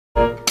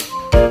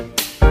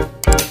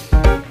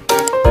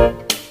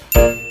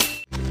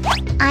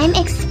I'm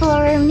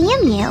Explorer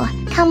Mew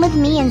Mew. Come with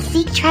me and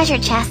seek treasure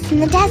chests in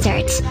the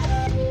desert.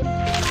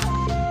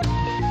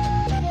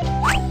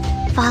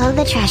 Follow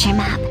the treasure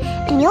map,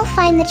 and you'll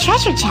find the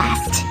treasure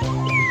chest.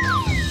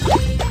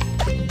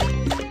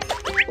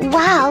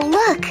 Wow,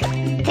 look!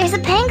 There's a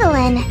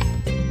pangolin!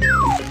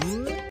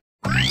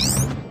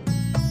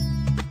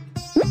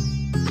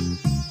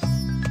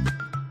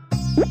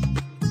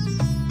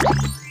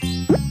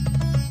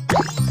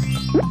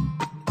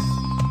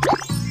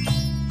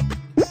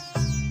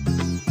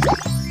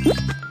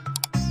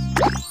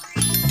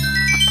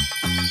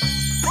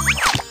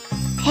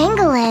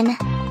 Pangolin!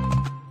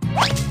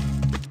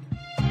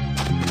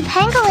 The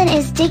pangolin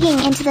is digging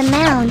into the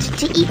mound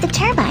to eat the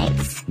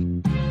termites.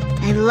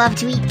 I love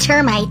to eat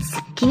termites.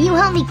 Can you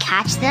help me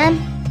catch them?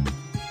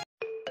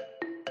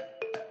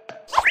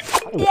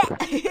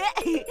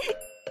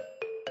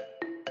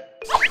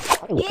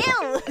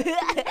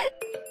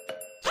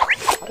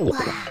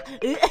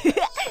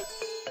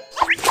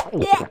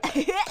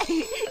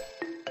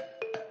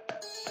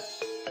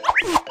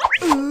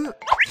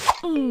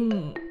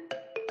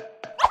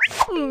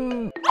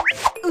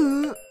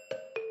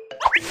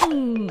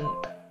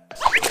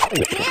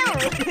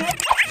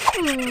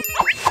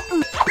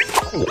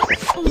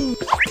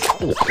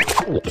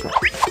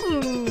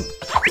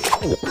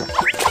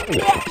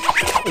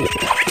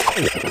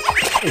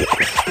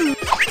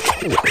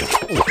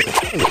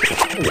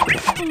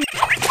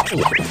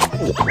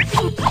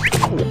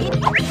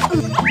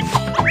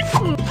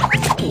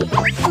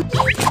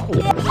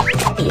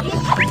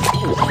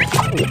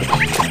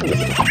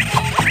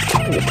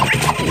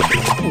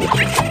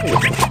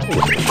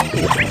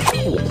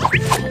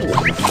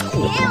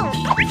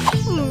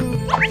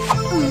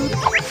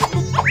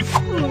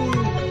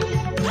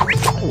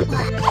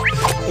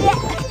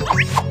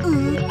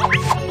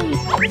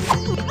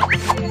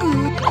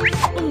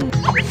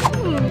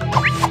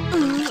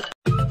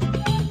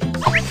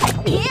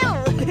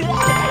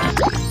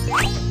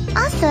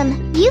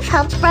 Awesome! You've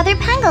helped Brother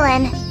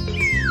Pangolin!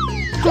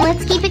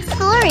 Let's keep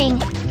exploring!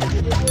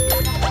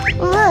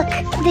 Look!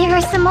 There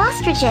are some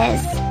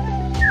ostriches!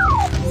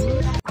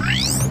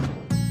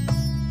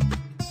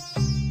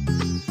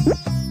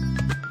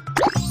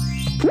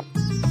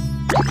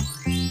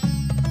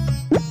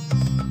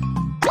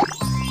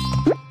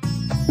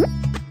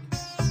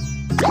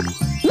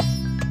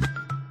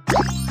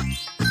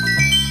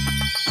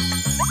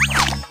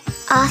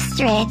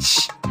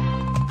 Ostrich.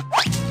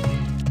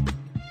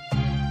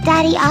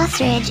 Daddy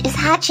Ostrich is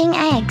hatching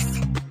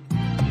eggs.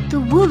 The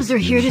wolves are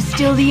here to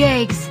steal the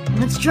eggs.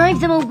 Let's drive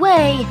them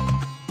away.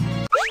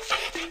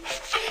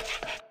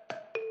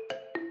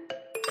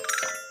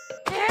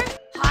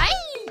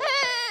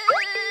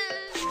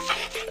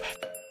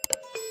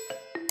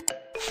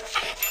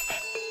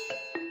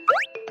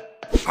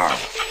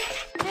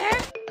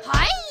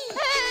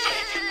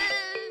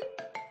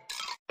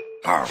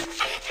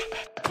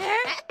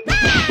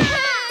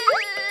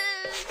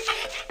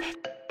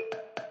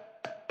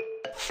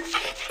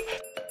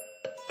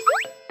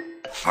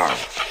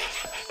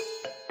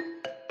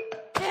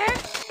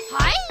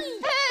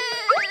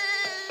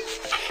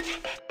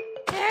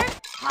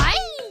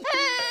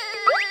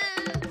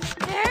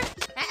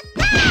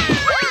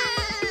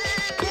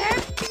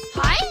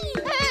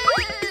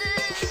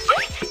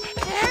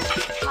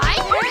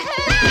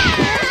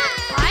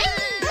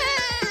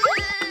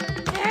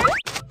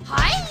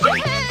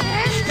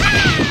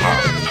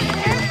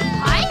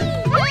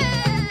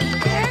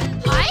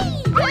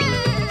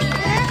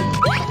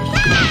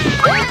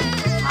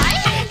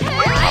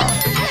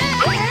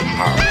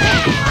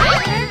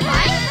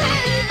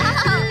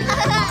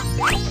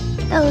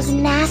 Those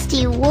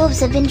nasty wolves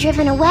have been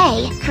driven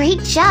away.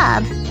 Great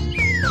job.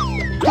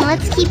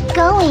 Let's keep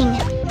going.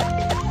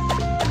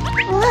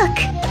 Look,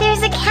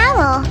 there's a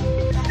camel.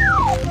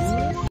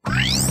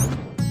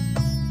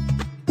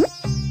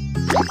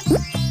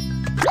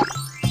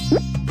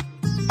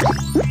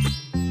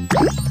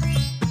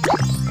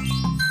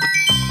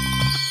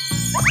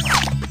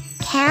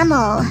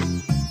 Camel.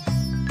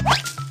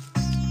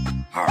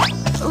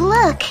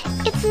 Look,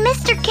 it's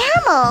Mr.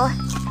 Camel.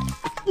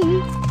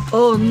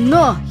 Oh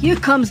no, here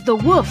comes the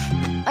wolf.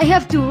 I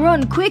have to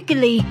run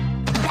quickly.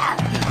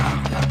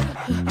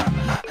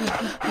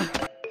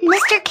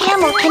 Mr.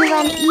 Camel can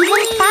run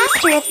even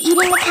faster if eating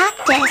the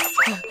cactus.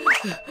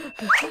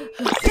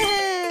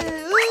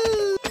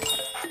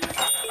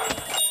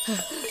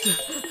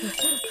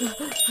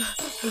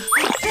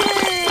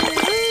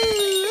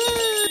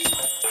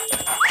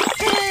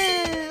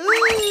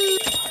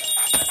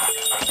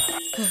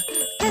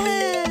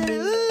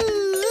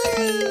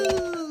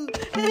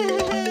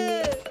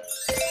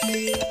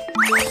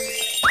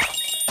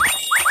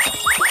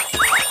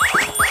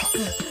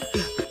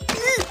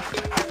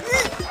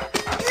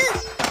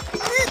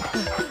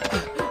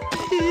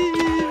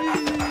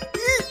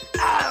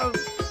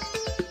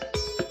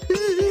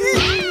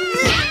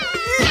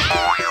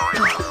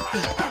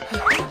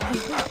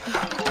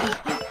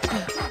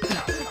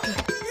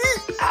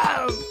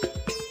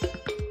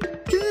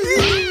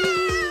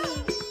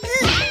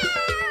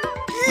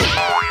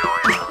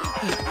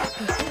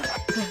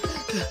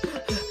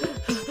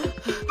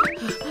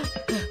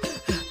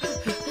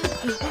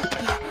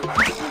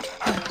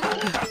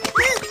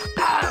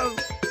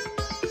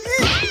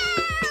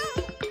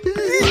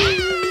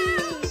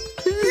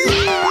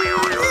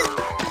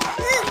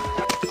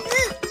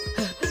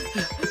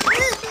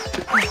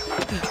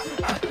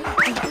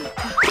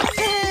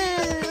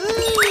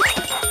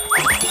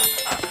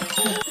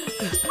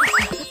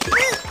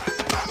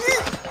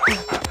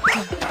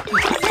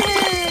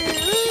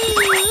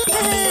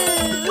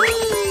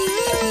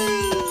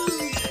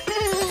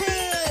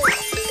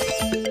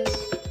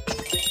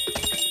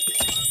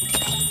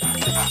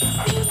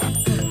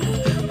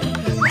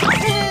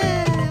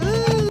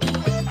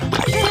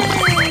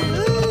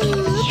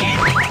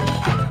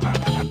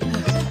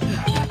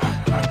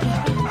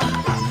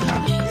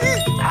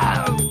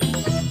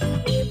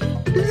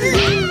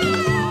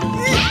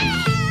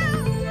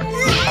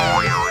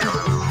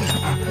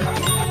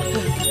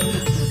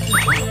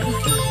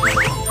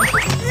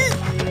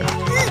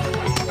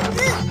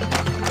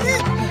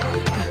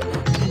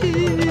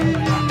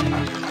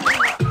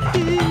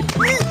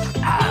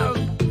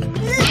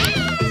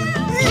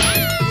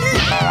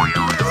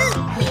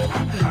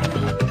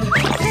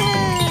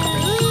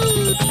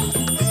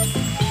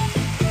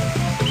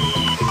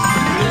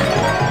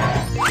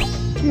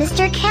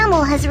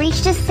 animal has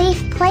reached a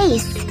safe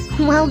place.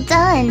 Well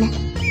done.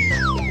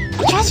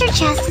 The treasure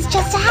chest is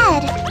just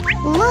ahead.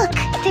 Look,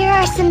 there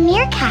are some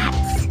meerkats.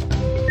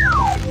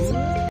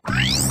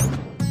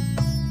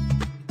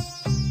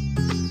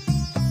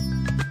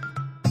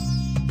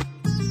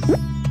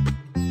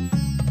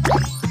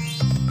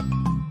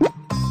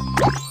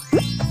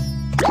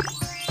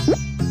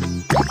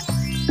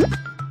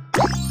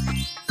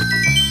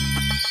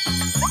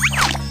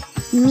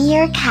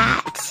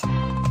 Meerkat.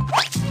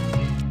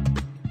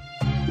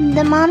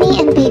 The mommy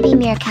and baby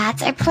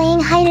meerkats are playing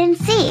hide and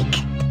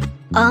seek.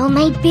 All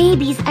my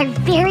babies are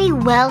very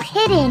well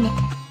hidden.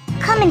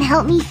 Come and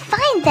help me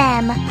find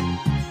them.